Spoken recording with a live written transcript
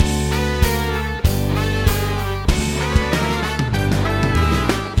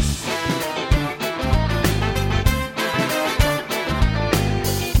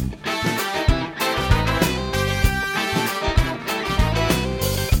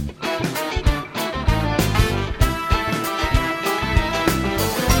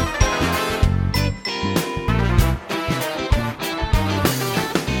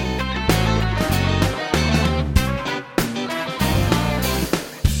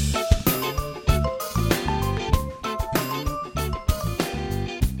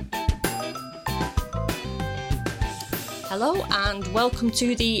Hello and welcome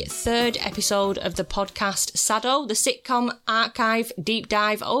to the third episode of the podcast Sado, the sitcom archive deep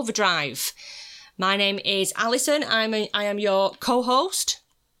dive overdrive. My name is Alison. I am your co-host.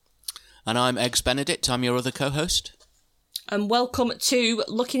 And I'm Eggs Benedict. I'm your other co-host. And welcome to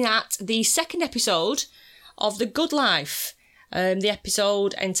looking at the second episode of The Good Life, the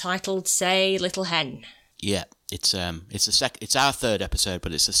episode entitled Say Little Hen. Yeah, it's our third episode,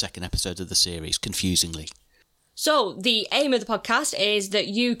 but it's the second episode of the series, confusingly. So the aim of the podcast is that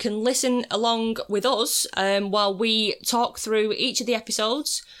you can listen along with us while we talk through each of the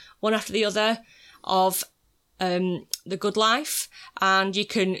episodes, one after the other, of The Good Life, and you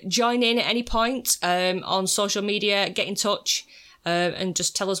can join in at any point on social media, get in touch, and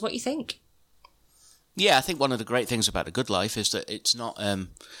just tell us what you think. Yeah, I think one of the great things about The Good Life is that it's not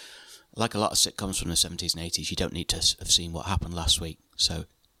like a lot of sitcoms from the 70s and 80s. You don't need to have seen what happened last week. So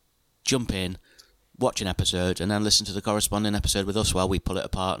jump in, watch an episode, and then listen to the corresponding episode with us while we pull it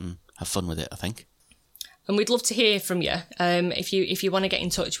apart and have fun with it, I think. And we'd love to hear from you. If you want to get in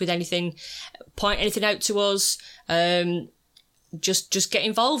touch with anything, point anything out to us, just get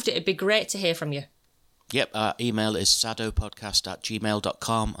involved. It'd be great to hear from you. Yep, our email is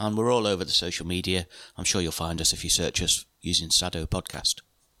sadopodcast@gmail.com, and we're all over the social media. I'm sure you'll find us if you search us using Sado Podcast.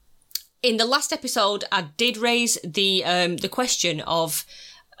 In the last episode, I did raise the question of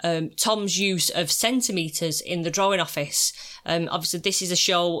Tom's use of centimetres in the drawing office. Obviously, this is a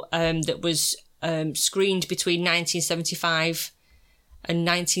show that was screened between 1975 and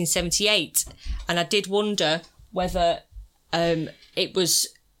 1978, and I did wonder whether it was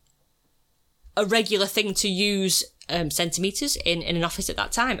a regular thing to use centimetres in an office at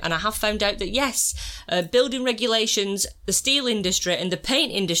that time. And I have found out that yes, building regulations, the steel industry and the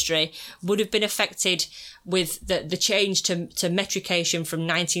paint industry would have been affected with the change to metrication from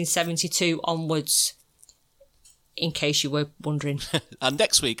 1972 onwards, in case you were wondering. And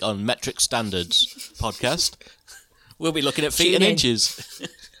next week on Metric Standards podcast, we'll be looking at feet and inches.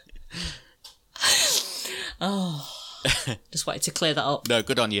 Oh, just wanted to clear that up. No,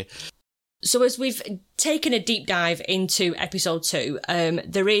 good on you. So as we've taken a deep dive into episode 2,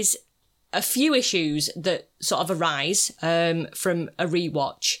 there is a few issues that sort of arise from a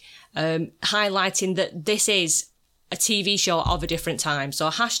rewatch, highlighting that this is a TV show of a different time.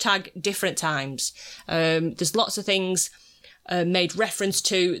 So hashtag different times. There's lots of things made reference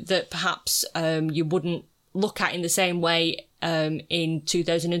to that perhaps you wouldn't look at in the same way in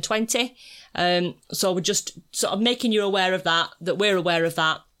 2020. So we're just sort of making you aware of that we're aware of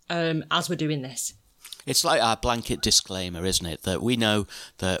that. As we're doing this. It's like our blanket disclaimer, isn't it? That we know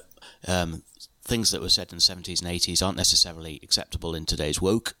that things that were said in the 70s and 80s aren't necessarily acceptable in today's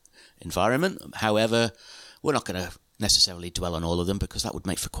woke environment. However, we're not going to necessarily dwell on all of them because that would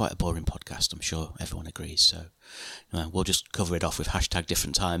make for quite a boring podcast. I'm sure everyone agrees. So we'll just cover it off with hashtag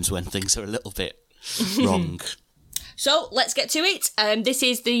different times when things are a little bit wrong. So let's get to it. This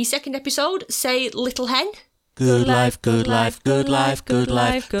is the second episode, Say Little Hen. Good life, good life, good life, good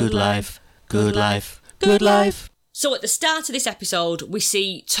life, good life, good life, good life. So at the start of this episode, we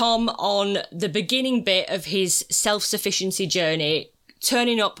see Tom on the beginning bit of his self-sufficiency journey,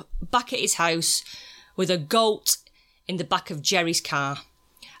 turning up back at his house with a goat in the back of Jerry's car.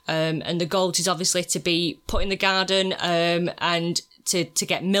 And the goat is obviously to be put in the garden and to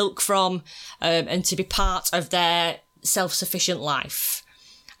get milk from and to be part of their self-sufficient life.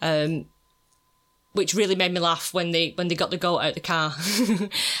 Which really made me laugh when they got the goat out of the car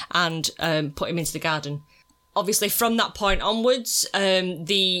and put him into the garden. Obviously, from that point onwards,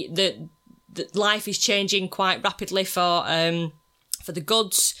 the life is changing quite rapidly for the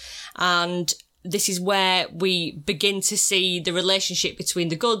Goods, and this is where we begin to see the relationship between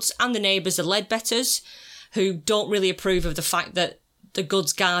the Goods and the neighbours, the Ledbetters, who don't really approve of the fact that the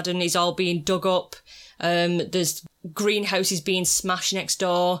Goods' garden is all being dug up. There's greenhouses being smashed next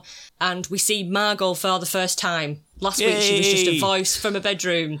door, and we see Margot for the first time. Last week she was just a voice from a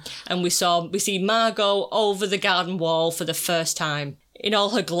bedroom, and we see Margot over the garden wall for the first time in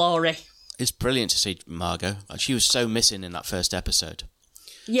all her glory. It's brilliant to see Margot. She was so missing in that first episode.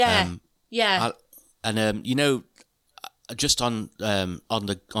 Yeah, yeah. Just on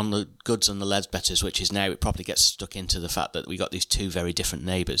the Goods and the Ledbetters, which is now it probably gets stuck into the fact that we got these two very different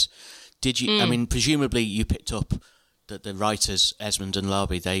neighbours. Did you? I mean, presumably you picked up that the writers Esmond and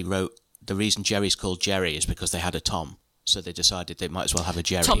Larby, they wrote the reason Jerry's called Jerry is because they had a Tom, so they decided they might as well have a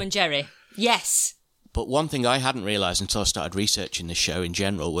Jerry. Tom and Jerry, yes. But one thing I hadn't realised until I started researching this show in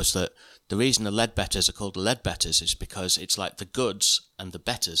general was that the reason the Ledbetters are called the Ledbetters is because it's like the Goods and the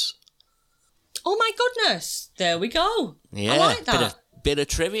Betters. Oh my goodness! There we go. Yeah, I like that. Bit of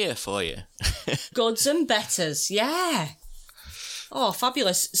trivia for you. Goods and Betters, yeah. Oh,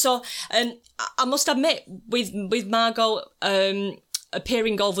 fabulous. So, I must admit, with Margot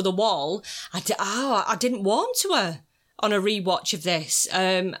appearing over the wall, I didn't warm to her on a rewatch of this.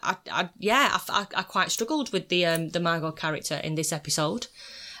 I quite struggled with the Margot character in this episode.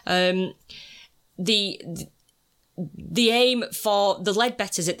 The aim for the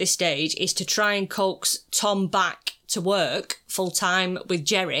Ledbetters at this stage is to try and coax Tom back to work full-time with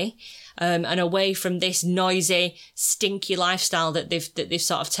Jerry, and away from this noisy, stinky lifestyle that they've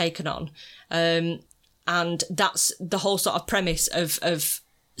sort of taken on. And that's the whole sort of premise of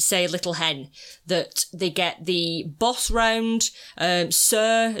Say Little Hen, that they get the boss round,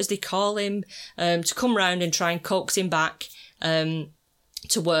 Sir, as they call him, to come round and try and coax him back,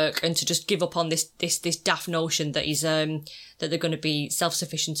 to work, and to just give up on this daft notion that he's that they're going to be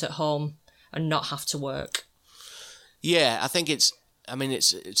self-sufficient at home and not have to work. Yeah, I think it's a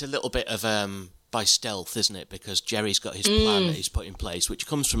little bit of by stealth, isn't it? Because Jerry's got his plan that he's put in place, which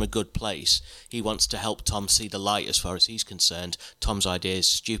comes from a good place. He wants to help Tom see the light as far as he's concerned. Tom's idea is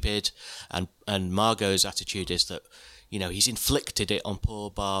stupid, and Margot's attitude is that, you know, he's inflicted it on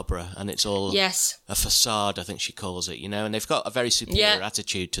poor Barbara, and it's all a facade, I think she calls it, you know, and they've got a very superior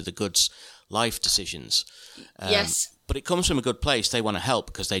attitude to the Good's life decisions. But it comes from a good place. They want to help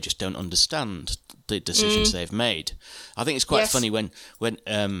because they just don't understand the decisions they've made. I think it's quite funny when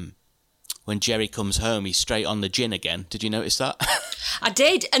Jerry comes home, he's straight on the gin again. Did you notice that? I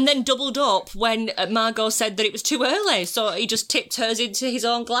did, and then doubled up when Margot said that it was too early, so he just tipped hers into his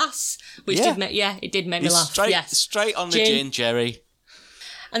own glass, which did make me laugh. Straight on the gin, Jerry.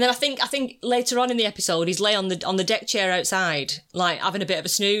 And then I think later on in the episode, he's lay on the deck chair outside, like having a bit of a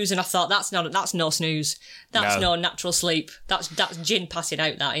snooze, and I thought that's no snooze, that's no natural sleep, that's gin passing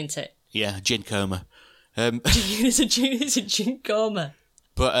out, that, ain't it? Yeah, gin coma. It's a gin coma.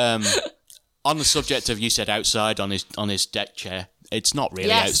 But on the subject of, you said outside on his deck chair, it's not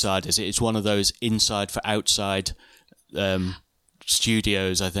really outside, is it? It's one of those inside for outside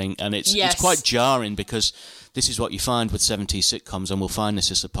studios, I think, and it's quite jarring because this is what you find with 70s sitcoms, and we'll find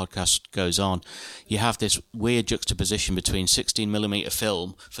this as the podcast goes on. You have this weird juxtaposition between 16mm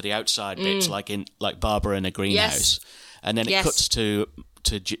film for the outside bits, like Barbara in a greenhouse, and then it cuts to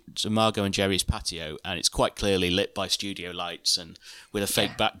Margot and Jerry's patio, and it's quite clearly lit by studio lights and with a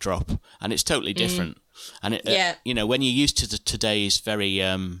fake backdrop, and it's totally different. And it, you know, when you're used to today's very,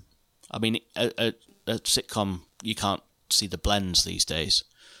 a sitcom, you can't see the blends these days.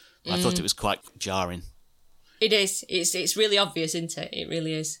 I thought it was quite jarring. It is. It's really obvious, isn't it? It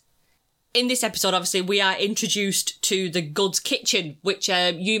really is. In this episode, obviously, we are introduced to the Good's kitchen, which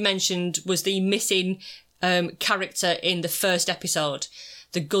you mentioned was the missing character in the first episode.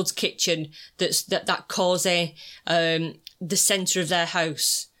 The Good's kitchen, that cosy, the centre of their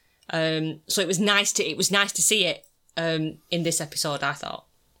house. So it was nice to see it in this episode, I thought.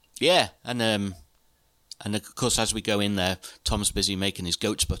 Yeah, and of course, as we go in there, Tom's busy making his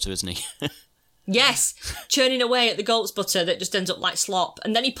goat's butter, isn't he? Yes, churning away at the goat's butter that just ends up like slop,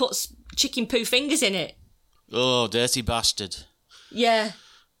 and then he puts chicken poo fingers in it. Oh, dirty bastard! Yeah,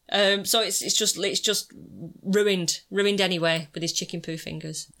 so it's just ruined anyway with his chicken poo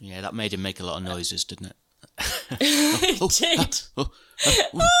fingers. Yeah, that made him make a lot of noises, didn't it? It did.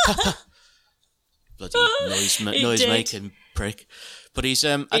 Bloody noise making prick. But he's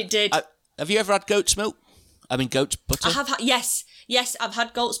It did. Have you ever had goat's milk? I mean, goat's butter. I have had, yes, I've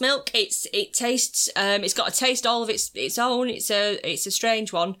had goat's milk. It tastes. It's got a taste all of its own. It's a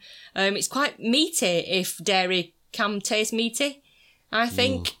strange one. It's quite meaty, if dairy can taste meaty, I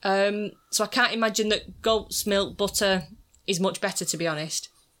think. So I can't imagine that goat's milk butter is much better, to be honest.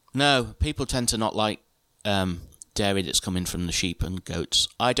 No, people tend to not like dairy that's coming from the sheep and goats.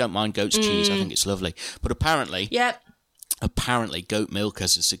 I don't mind goat's cheese. I think it's lovely. But apparently goat milk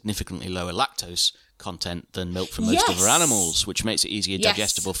has a significantly lower lactose content than milk from most other animals, which makes it easier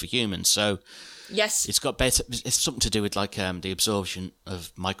digestible for humans. So it's got better. It's something to do with like the absorption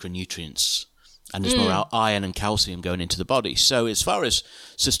of micronutrients, and there's more iron and calcium going into the body. So as far as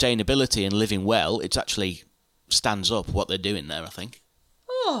sustainability and living well, it actually stands up what they're doing there, I think.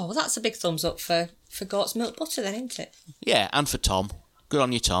 Oh, well, that's a big thumbs up for goat's milk butter then, isn't it? Yeah, and for Tom. Good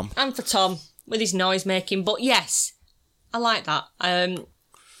on you, Tom. And for Tom with his noise making. But yes, I like that. And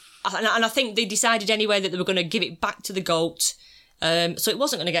I think they decided anyway that they were going to give it back to the goat, so it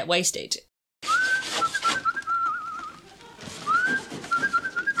wasn't going to get wasted.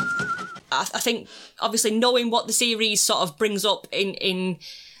 I think, obviously, knowing what the series sort of brings up in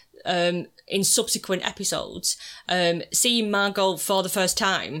subsequent episodes, seeing Margot for the first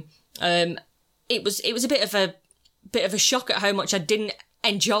time, it was a bit of a shock at how much I didn't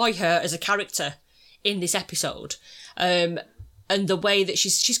enjoy her as a character in this episode. the way that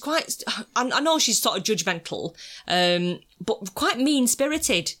she's quite, I know she's sort of judgmental, but quite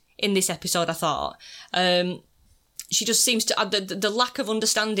mean-spirited in this episode, I thought. She just seems to add the lack of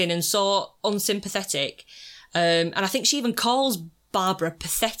understanding and so unsympathetic. And I think she even calls Barbara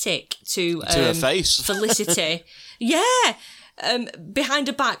pathetic to her face. Felicity. Yeah. Behind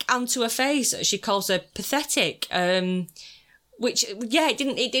her back and to her face, she calls her pathetic. Which, yeah, it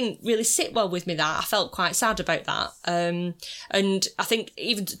didn't really sit well with me, that. I felt quite sad about that. And I think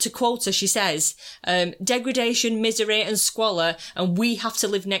even to quote her, she says, degradation, misery and squalor, and we have to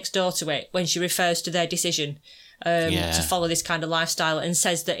live next door to it, when she refers to their decision to follow this kind of lifestyle, and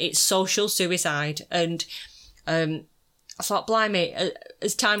says that it's social suicide. And I thought, blimey,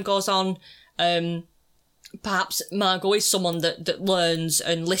 as time goes on, perhaps Margot is someone that learns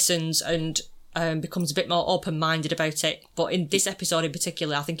and listens and becomes a bit more open-minded about it. But in this episode in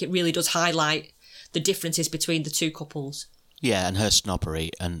particular, I think it really does highlight the differences between the two couples. Yeah, and her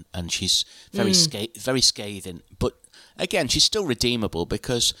snobbery, and she's very very scathing. But again, she's still redeemable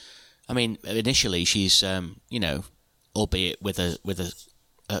because, I mean, initially she's, albeit with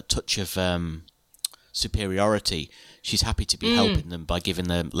a touch of superiority, she's happy to be helping them by giving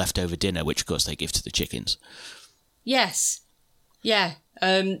them leftover dinner, which of course they give to the chickens. Yes. Yeah.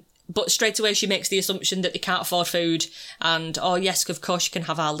 But straight away she makes the assumption that they can't afford food, and, oh yes, of course you can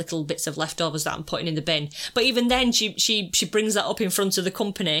have our little bits of leftovers that I'm putting in the bin. But even then she brings that up in front of the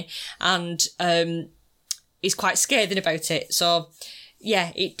company and is quite scathing about it. So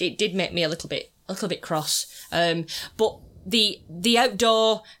yeah, it did make me a little bit cross. But the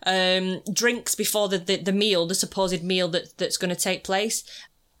outdoor drinks before the meal, the supposed meal that's going to take place,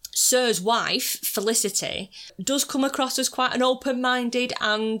 Sir's wife, Felicity, does come across as quite an open-minded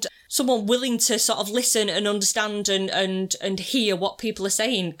and someone willing to sort of listen and understand and hear what people are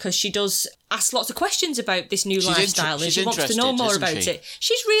saying, because she does ask lots of questions about this new lifestyle and she wants to know more about it.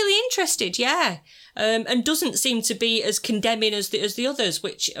 She's really interested, yeah. And doesn't seem to be as condemning as the others,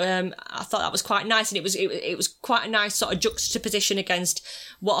 which I thought that was quite nice, and it was quite a nice sort of juxtaposition against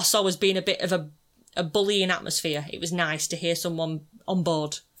what I saw as being a bit of a bullying atmosphere. It was nice to hear someone on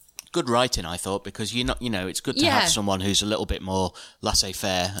board. Good writing, I thought, because it's good to have someone who's a little bit more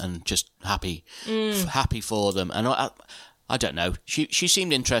laissez-faire and just happy for them. And I don't know, she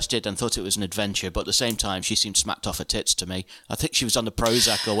seemed interested and thought it was an adventure, but at the same time she seemed smacked off her tits to me. I think she was on the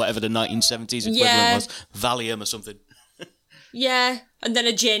Prozac or whatever the 1970s equivalent was, Valium or something. Yeah, and then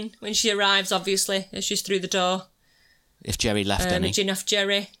a gin when she arrives, obviously, as she's through the door. If Jerry left any. A gin off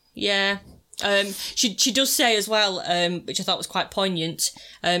Jerry, yeah. She does say as well, which I thought was quite poignant,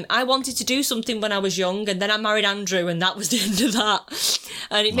 I wanted to do something when I was young, and then I married Andrew, and that was the end of that.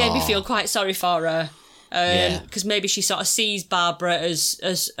 And it made me feel quite sorry for her, because maybe she sort of sees Barbara as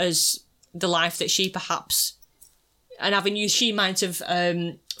the life that she perhaps, an avenue she might have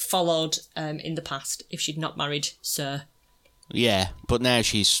followed in the past if she'd not married Sir. Yeah, but now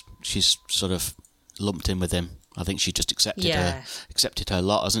she's sort of lumped in with him. I think she just accepted her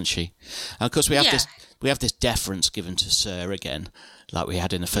lot, hasn't she? And of course we have this deference given to Sir again, like we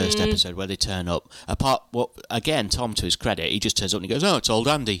had in the first episode where they turn up. Again, Tom, to his credit, he just turns up and he goes, "Oh, it's old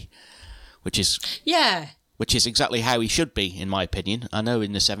Andy," which is exactly how he should be, in my opinion. I know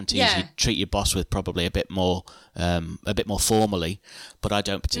in the 70s you treat your boss with probably a bit more formally, but I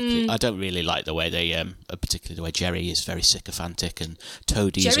don't really like the way particularly the way Jerry is very sycophantic and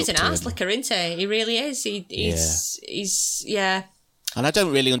toadies. Jerry's an arse licker, isn't he? He really is. He's And I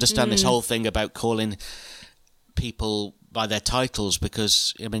don't really understand this whole thing about calling people by their titles,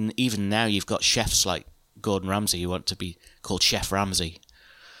 because I mean, even now you've got chefs like Gordon Ramsay who want to be called Chef Ramsay.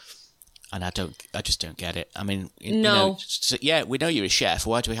 And I just don't get it. I mean, no. We know you're a chef.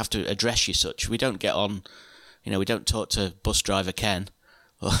 Why do we have to address you such? We don't get on, we don't talk to bus driver Ken.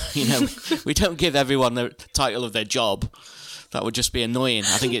 Or, we don't give everyone the title of their job. That would just be annoying.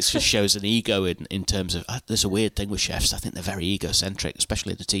 I think it just shows an ego in terms of, there's a weird thing with chefs. I think they're very egocentric,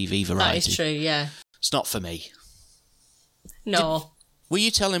 especially the TV variety. That is true, yeah. It's not for me. No. Were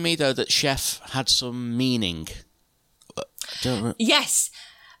you telling me, though, that chef had some meaning? Yes.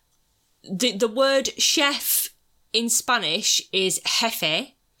 The word chef in Spanish is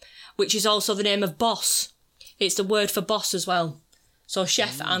jefe, which is also the name of boss. It's the word for boss as well. So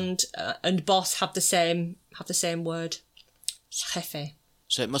chef and boss have the same word. Jefe.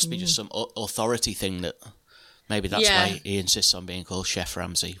 So it must be just some authority thing that maybe that's why he insists on being called Chef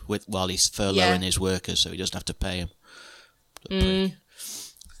Ramsay while he's furloughing his workers, so he doesn't have to pay him.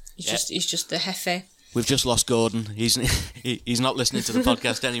 He's just the jefe. We've just lost Gordon. He's not listening to the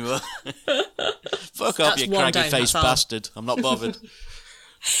podcast anymore. Fuck off, you craggy-faced bastard. I'm not bothered.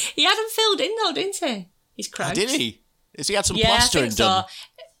 He had him filled in though, didn't he? His crowds. Did he? Has he had some Yeah, I plastering think so. done?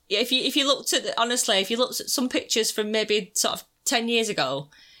 If you looked at if you looked at some pictures from maybe sort of 10 years ago,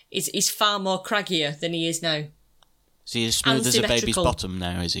 he's far more craggier than he is now. Is he as smooth as a baby's Unsymmetrical. bottom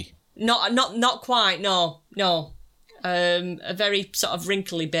now? Is he? Not quite. No. A very sort of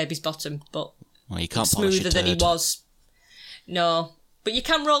wrinkly baby's bottom, but Well, you can't polish a smoother than he turd. was. No, but you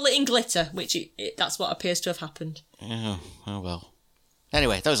can roll it in glitter, which that's what appears to have happened. Yeah, oh well.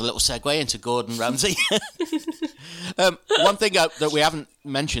 Anyway, that was a little segue into Gordon Ramsay. One thing that we haven't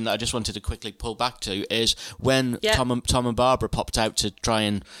mentioned that I just wanted to quickly pull back to is when Tom and Barbara popped out to try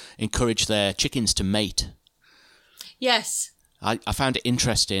and encourage their chickens to mate. Yes. I found it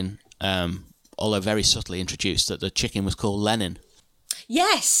interesting, although very subtly introduced, that the chicken was called Lennon.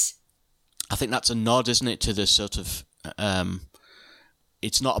 Yes. I think that's a nod, isn't it, to the sort of...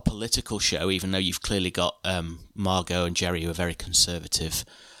 it's not a political show, even though you've clearly got Margot and Jerry who are very conservative.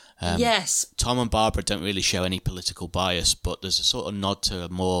 Yes. Tom and Barbara don't really show any political bias, but there's a sort of nod to a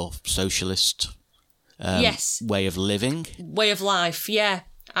more socialist way of living. Way of life, yeah.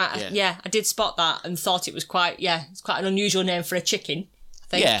 I did spot that and thought it was it's quite an unusual name for a chicken, I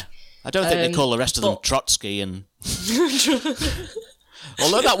think. Yeah, I don't think they call the rest of them Trotsky and...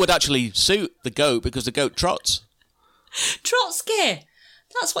 Although that would actually suit the goat, because the goat trots. Trotsky!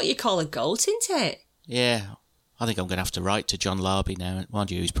 That's what you call a goat, isn't it? Yeah, I think I'm going to have to write to John Larby now.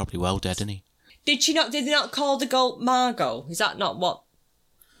 Mind you, he's probably well dead, isn't he? Did they not call the goat Margot? Is that not what...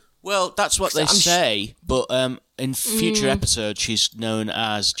 Well, that's what they say, but in future episodes she's known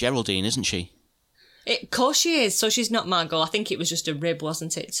as Geraldine, isn't she? Of course she is, so she's not Margot. I think it was just a rib,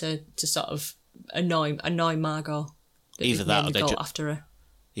 wasn't it, to sort of annoy Margot. Either that or after her.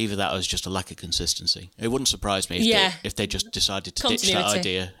 Either that or it's just a lack of consistency. It wouldn't surprise me if they just decided to ditch that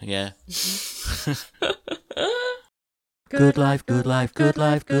idea. Yeah. Good life, good life, good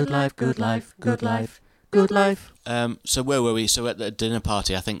life, good life, good life, good life, good life. So where were we? So at the dinner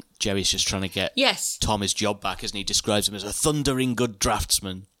party, I think Jerry's just trying to get Tom his job back, isn't he? Describes him as a thundering good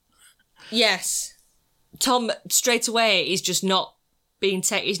draftsman. Yes. Tom, straight away, is just not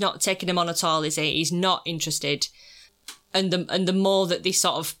he's not taking him on at all, is he? He's not interested. And the more that they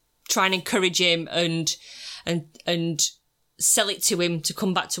sort of try and encourage him and sell it to him to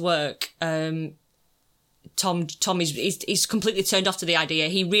come back to work, Tom is completely turned off to the idea.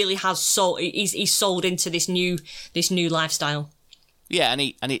 He really has he's sold into this new lifestyle. Yeah,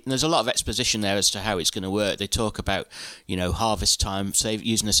 and there's a lot of exposition there as to how it's going to work. They talk about, harvest time,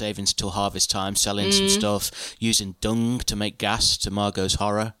 using the savings till harvest time, selling some stuff, using dung to make gas, to Margot's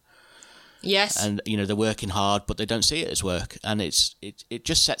horror. Yes. And, they're working hard, but they don't see it as work. And it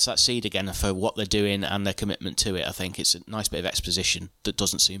just sets that seed again for what they're doing and their commitment to it. I think it's a nice bit of exposition that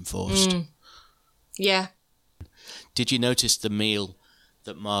doesn't seem forced. Yeah. Did you notice the meal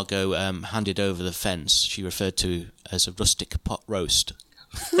that Margot handed over the fence? She referred to as a rustic pot roast.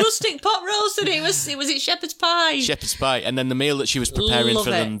 Rustic pot roast, and it was shepherd's pie. Shepherd's pie. And then the meal that she was preparing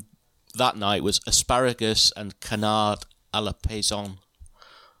for them that night was asparagus and canard à la paysanne.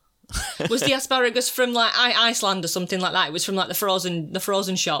 Was the asparagus from like Iceland or something like that? It was from like the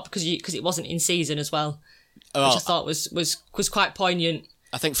frozen shop because it wasn't in season as well, which I thought was quite poignant.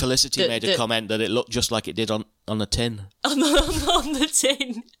 I think Felicity made a comment that it looked just like it did on the tin. On the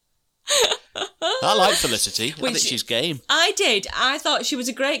tin. I like Felicity. I think she's game. I did. I thought she was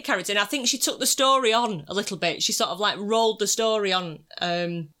a great character, and I think she took the story on a little bit. She sort of like rolled the story on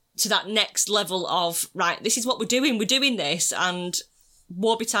to that next level of, right, this is what we're doing. We're doing this, and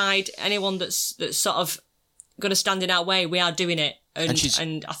woe betide anyone that's sort of going to stand in our way. We are doing it.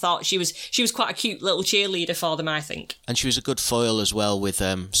 And I thought she was quite a cute little cheerleader for them, I think. And she was a good foil as well with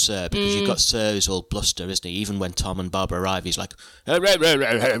Sir, because you've got Sir who's all bluster, isn't he? Even when Tom and Barbara arrive, he's like, good.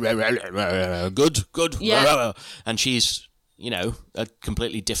 Yeah. And she's, a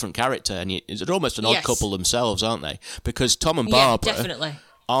completely different character. And they're almost an odd couple themselves, aren't they? Because Tom and Barbara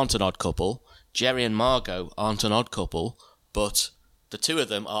aren't an odd couple. Jerry and Margot aren't an odd couple, but... the two of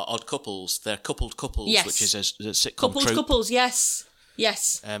them are odd couples. They're coupled couples, which is a sitcom coupled trope. Couples, yes.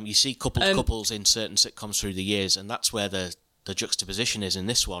 You see coupled couples in certain sitcoms through the years, and that's where the juxtaposition is in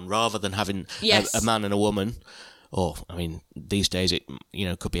this one. Rather than having a man and a woman, or, I mean, these days it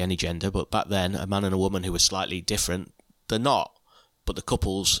could be any gender, but back then, a man and a woman who were slightly different, they're not. But the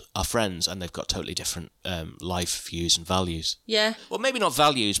couples are friends, and they've got totally different life views and values. Yeah. Well, maybe not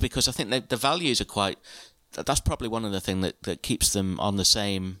values, because I think the values are quite... That's probably one of the things that keeps them on the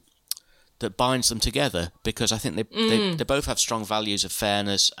same, that binds them together, because I think they both have strong values of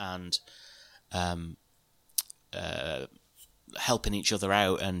fairness and helping each other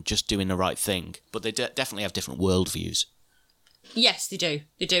out and just doing the right thing. But they definitely have different worldviews. Yes, they do.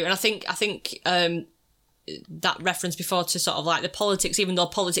 And I think that reference before to sort of like the politics, even though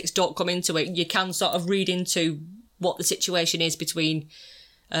politics don't come into it, you can sort of read into what the situation is between,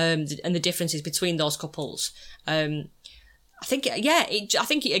 and the differences between those couples. I think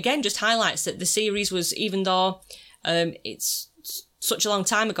it again just highlights that the series was, even though it's such a long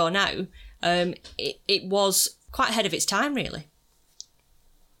time ago now, it was quite ahead of its time, really.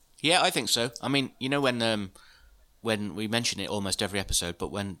 Yeah, I think so. I mean, you know, when we mention it almost every episode,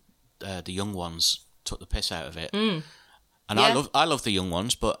 but when the young ones took the piss out of it, and yeah. I love the young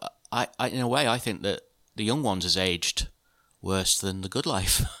ones, but I in a way I think that the young ones has aged worse than The Good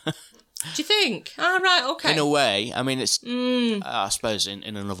Life. Do you think? Ah, right, okay. In a way, I mean, it's. I suppose in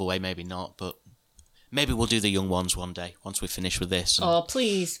another way, maybe not, but maybe we'll do the young ones one day once we finish with this. Oh,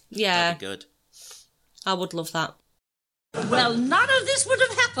 please, yeah, that'd be good. I would love that. Well, none of this would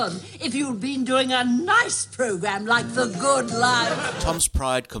have happened if you'd been doing a nice programme like The Good Life. Tom's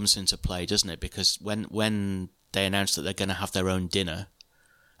pride comes into play, doesn't it? Because when they announce that they're going to have their own dinner,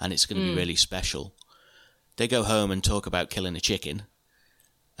 and it's going to be really special, they go home and talk about killing a chicken.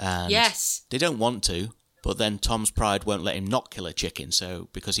 And yes. They don't want to, but then Tom's pride won't let him not kill a chicken, so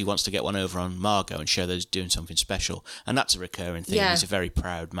because he wants to get one over on Margot and show that he's doing something special. And that's a recurring thing. Yeah. He's a very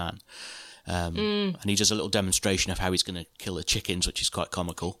proud man. And he does a little demonstration of how he's going to kill the chickens, which is quite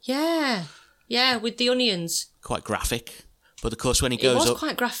comical. Yeah, with the onions. Quite graphic. But of course, when he goes up... It was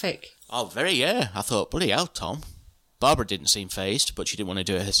quite graphic. Oh, very, yeah. I thought, bloody hell, Tom. Barbara didn't seem fazed, but she didn't want to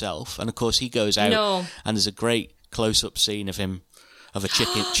do it herself. And of course, he goes out, and there's a great close-up scene of him, of a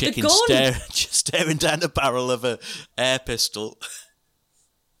chicken staring down the barrel of a air pistol.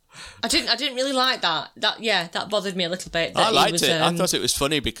 I didn't really like that. That bothered me a little bit. I liked it. I thought it was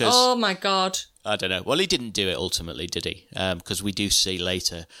funny because... Oh, my God. I don't know. Well, he didn't do it ultimately, did he? Because we do see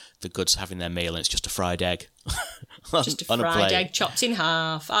later the Goods having their meal and it's just a fried egg. Just a fried egg chopped in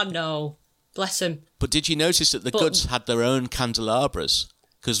half. I know. Bless him. But did you notice that the Goods had their own candelabras?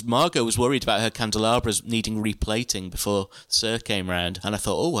 Because Margot was worried about her candelabras needing replating before Sir came round. And I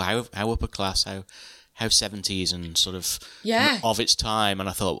thought, oh, how upper class, how 70s and sort of of its time. And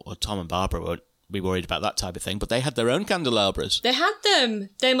I thought, well, Tom and Barbara won't be worried about that type of thing. But they had their own candelabras. They had them.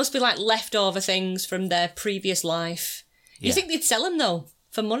 They must be like leftover things from their previous life. Yeah. You think they'd sell them, though,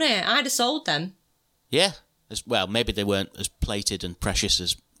 for money? I'd have sold them. Yeah. Well, maybe they weren't as plated and precious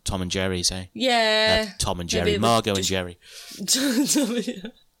as Tom and Jerry's, eh? Yeah. Tom and Jerry, Margot and Jerry.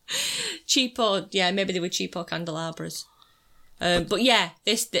 Cheapo, yeah, maybe they were cheapo candelabras. But yeah,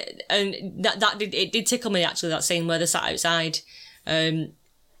 it did tickle me actually, that scene where they sat outside and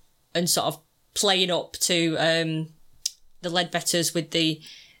sort of playing up to the Ledbetters with the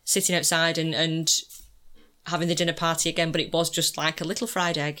sitting outside and having the dinner party again, but it was just like a little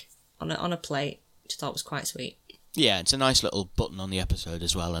fried egg on a plate, which I thought was quite sweet. Yeah, it's a nice little button on the episode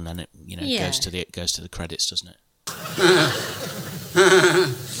as well, and then it goes to the credits, doesn't it?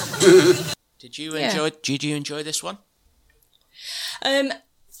 Did you enjoy this one?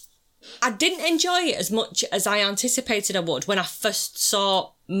 I didn't enjoy it as much as I anticipated I would when I first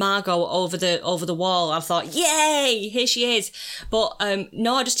saw Margot over the wall. I thought, yay, here she is. But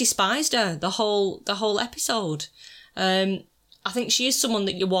no, I just despised her the whole episode. I think she is someone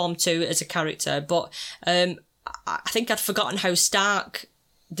that you warm to as a character, but I think I'd forgotten how stark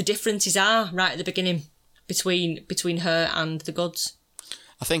the differences are right at the beginning between her and the Goods.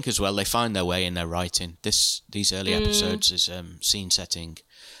 I think as well they find their way in their writing. These early episodes is scene setting.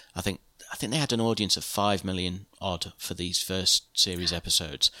 I think they had an audience of 5 million odd for these first series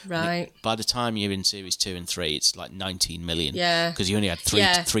episodes. Right. By the time you're in series 2 and 3, it's like 19 million. Yeah. Because you only had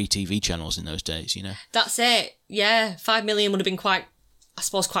three TV channels in those days, you know. That's it. Yeah, 5 million would have been quite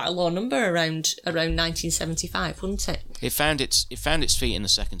a low number around 1975, wouldn't it? It found its feet in the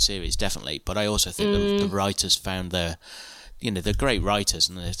second series, definitely. But I also think the writers found their... they're great writers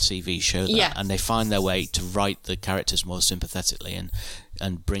and the TV show that, and they find their way to write the characters more sympathetically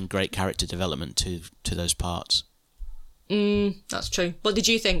and bring great character development to those parts. That's true. What did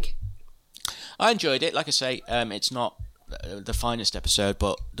you think? I enjoyed it. Like I say, it's not the finest episode,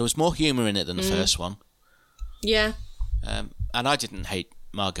 but there was more humour in it than the first one. Yeah. And I didn't hate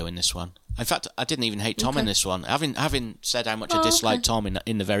Margot in this one. In fact, I didn't even hate Tom in this one. Having said how much I dislike Tom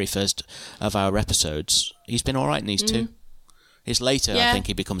in the very first of our episodes, he's been all right in these two. It's later, I think,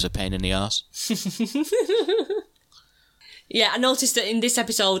 he becomes a pain in the arse. Yeah, I noticed that in this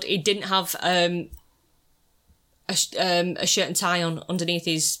episode, he didn't have a shirt and tie on underneath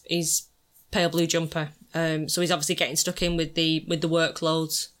his pale blue jumper. So he's obviously getting stuck in with the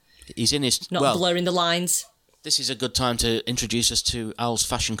workloads. He's in his... Not blurring the lines. This is a good time to introduce us to Al's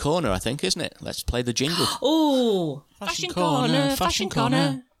Fashion Corner, I think, isn't it? Let's play the jingle. Oh, Fashion Corner, Fashion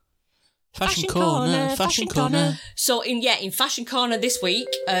Corner. Fashion corner. So in Fashion Corner this week,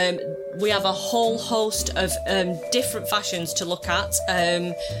 we have a whole host of different fashions to look at,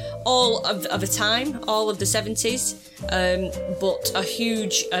 all of a time, all of the 70s, but a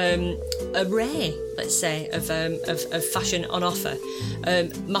huge array, let's say, of fashion on offer.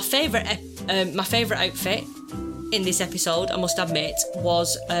 My favourite outfit in this episode, I must admit,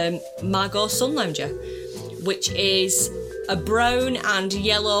 was Margot's Sun Lounger, which is a brown and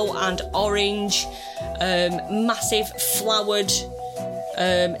yellow and orange, massive flowered,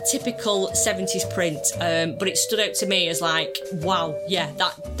 typical 70s print. But it stood out to me as like, wow, yeah,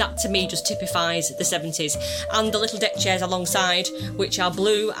 that to me just typifies the 70s. And the little deck chairs alongside, which are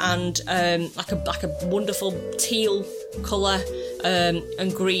blue and like a wonderful teal colour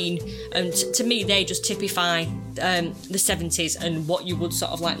and green, and to me they just typify the 70s and what you would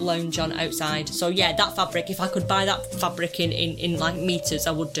sort of like lounge on outside. So yeah, that fabric, if I could buy that fabric in like meters,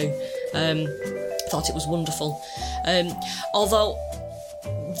 I would do. Thought it was wonderful. Although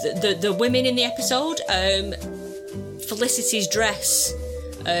the women in the episode, Felicity's dress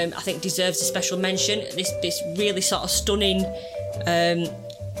I think deserves a special mention. This really sort of stunning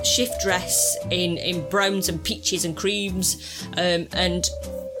shift dress in browns and peaches and creams, and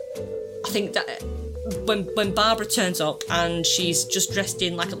I think that when Barbara turns up and she's just dressed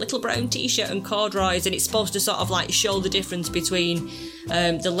in like a little brown t-shirt and corduroys, and it's supposed to sort of like show the difference between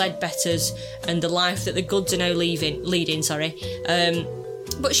the Ledbetters and the life that the Goods are now leading.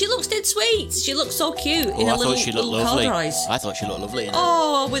 But she looks dead sweet. She looks so cute in her little corduroys. I thought she looked lovely.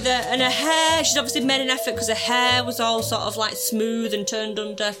 With her hair. She's obviously made an effort because her hair was all sort of like smooth and turned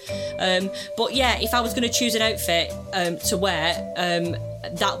under. But yeah, if I was going to choose an outfit to wear,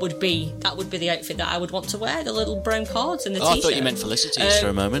 that would be the outfit that I would want to wear. The little brown cords and the t-shirt. I thought you meant Felicity's for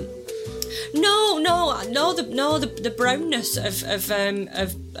a moment. No. The brownness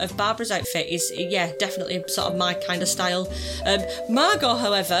of Barbara's outfit is definitely sort of my kind of style. Margot,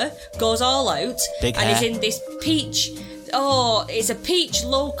 however, goes all out Big and hair. is in this peach. Oh, it's a peach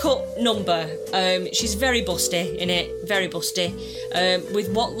low cut number. She's very busty in it, very busty, with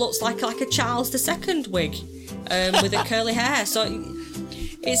what looks like a Charles II wig, with her curly hair. So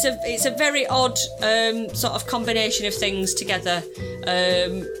it's a very odd sort of combination of things together.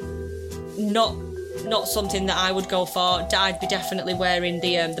 Not something that I would go for. I'd be definitely wearing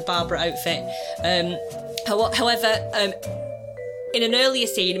the Barbara outfit. However, in an earlier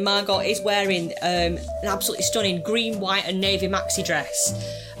scene, Margot is wearing an absolutely stunning green, white and navy maxi dress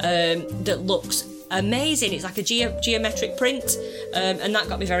that looks amazing. It's like a geometric print, and that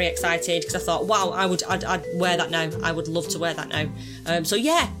got me very excited because I thought, wow, I'd wear that now. I would love to wear that now. So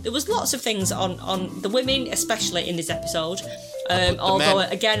yeah, there was lots of things on the women, especially in this episode. Although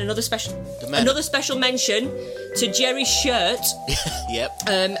again, another special mention to Jerry's shirt. Yep.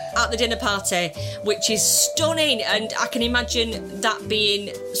 At the dinner party, which is stunning, and I can imagine that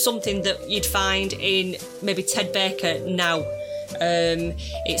being something that you'd find in maybe Ted Baker now.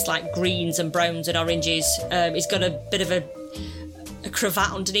 It's like greens and browns and oranges. He's got a bit of a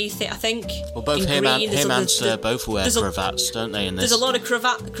cravat underneath it, I think. Well, both him and Sir both wear cravats, don't they? There's a lot of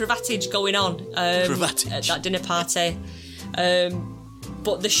cravattage going on at that dinner party.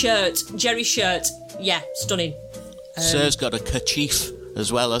 But the shirt, Jerry's shirt, yeah, stunning. Sir's got a kerchief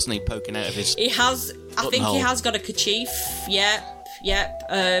as well, hasn't he, poking out of his... He has, I think he has got a kerchief, yep.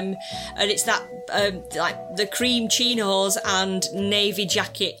 And it's that, like, the cream chinos and navy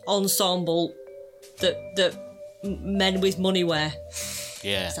jacket ensemble that men with money wear.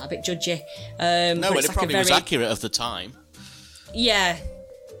 Yeah. Is that a bit judgy? No, but it probably was accurate of the time. Yeah.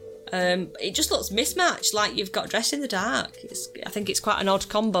 It just looks mismatched, like you've got dressed in the dark. I think it's quite an odd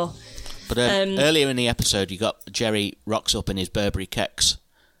combo. But earlier in the episode, you got Jerry rocks up in his Burberry kecks.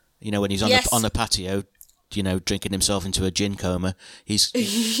 You know, when he's on the patio, you know, drinking himself into a gin coma. He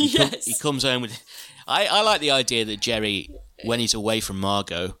comes home with... I like the idea that Jerry, when he's away from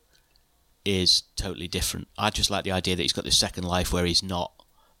Margot, is totally different. I just like the idea that he's got this second life where he's not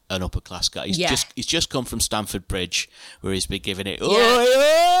an upper class guy. He's just come from Stamford Bridge, where he's been giving it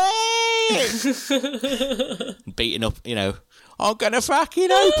beating up, you know, I'm gonna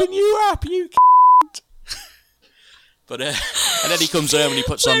fucking open you up, you c***. But and then he comes home and he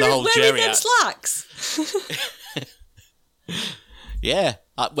puts on the whole Jerry hat. Slacks. Yeah,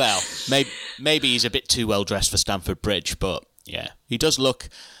 well, maybe he's a bit too well dressed for Stamford Bridge, but yeah, he does look.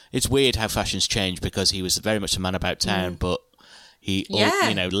 It's weird how fashions change because he was very much a man about town, but you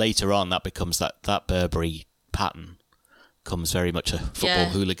know, later on that becomes that Burberry pattern comes very much a football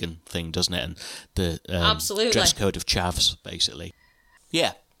hooligan thing, doesn't it? And the dress code of chavs, basically.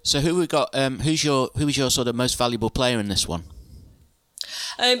 Yeah. So who we got? Who was your sort of most valuable player in this one?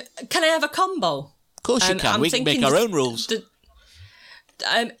 Can I have a combo? Of course you can. We can make our own rules.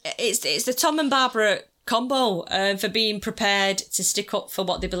 It's the Tom and Barbara combo for being prepared to stick up for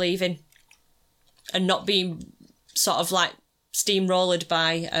what they believe in and not being sort of like steamrolled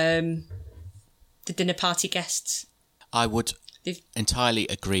by the dinner party guests. I would entirely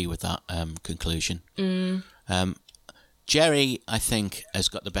agree with that conclusion. Jerry, I think, has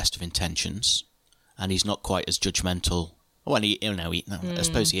got the best of intentions, and he's not quite as judgmental. Well, I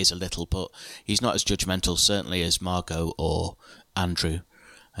suppose he is a little, but he's not as judgmental, certainly, as Margot or Andrew.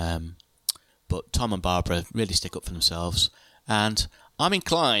 But Tom and Barbara really stick up for themselves, and I'm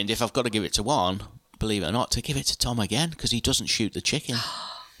inclined, if I've got to give it to one, believe it or not, to give it to Tom again, because he doesn't shoot the chicken.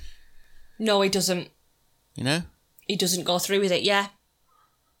 No, he doesn't. You know? He doesn't go through with it, yeah.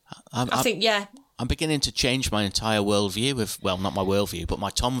 I think, yeah. I'm beginning to change my entire worldview not my worldview, but my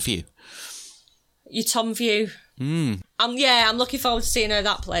Tom view. Your Tom view. I'm looking forward to seeing how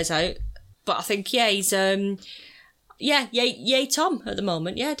that plays out. But I think, yeah, he's, yay Tom at the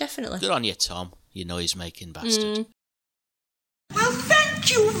moment. Yeah, definitely. Good on you, Tom, you noise-making bastard. Well,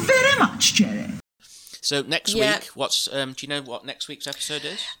 thank you very much, Jerry. So next week, what's do you know what next week's episode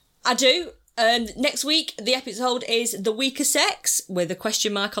is? I do. Next week, the episode is The Weaker Sex, with a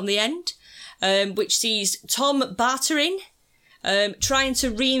question mark on the end, which sees Tom bartering, trying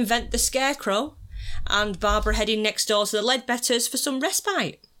to reinvent the Scarecrow, and Barbara heading next door to the Ledbetters for some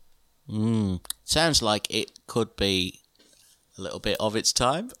respite. Sounds like it could be a little bit of its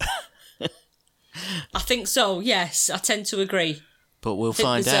time. I think so, yes. I tend to agree. But we'll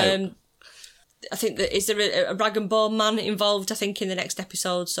find out. I think that is there a rag and bone man involved, I think, in the next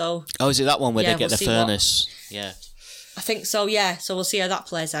episode. So is it that one where they get the furnace? Yeah. I think so, yeah. So we'll see how that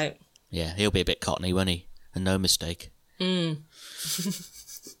plays out. Yeah, he'll be a bit cottony, won't he? And no mistake.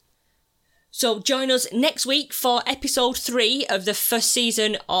 So join us next week for episode 3 of the first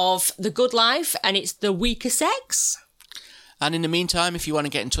season of The Good Life, and it's The Weaker Sex. And in the meantime, if you want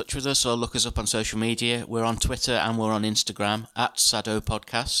to get in touch with us or look us up on social media, we're on Twitter and we're on Instagram @Sado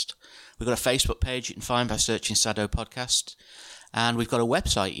Podcast. We've got a Facebook page you can find by searching Sado Podcast. And we've got a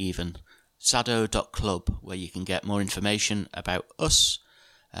website even, sado.club, where you can get more information about us.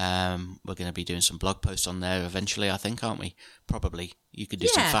 We're going to be doing some blog posts on there eventually, I think, aren't we? Probably. You could do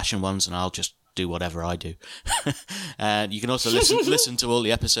some fashion ones and I'll just do whatever I do. And you can also listen to all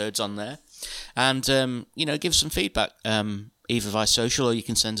the episodes on there. And, give some feedback, either via social, or you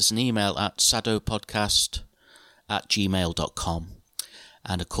can send us an email at sadopodcast@gmail.com.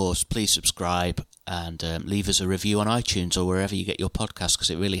 And, of course, please subscribe and leave us a review on iTunes or wherever you get your podcast,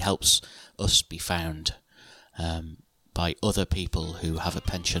 because it really helps us be found by other people who have a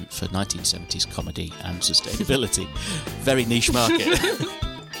penchant for 1970s comedy and sustainability. Very niche market.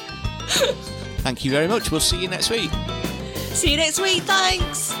 Thank you very much. We'll see you next week. See you next week.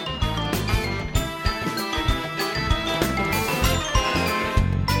 Thanks.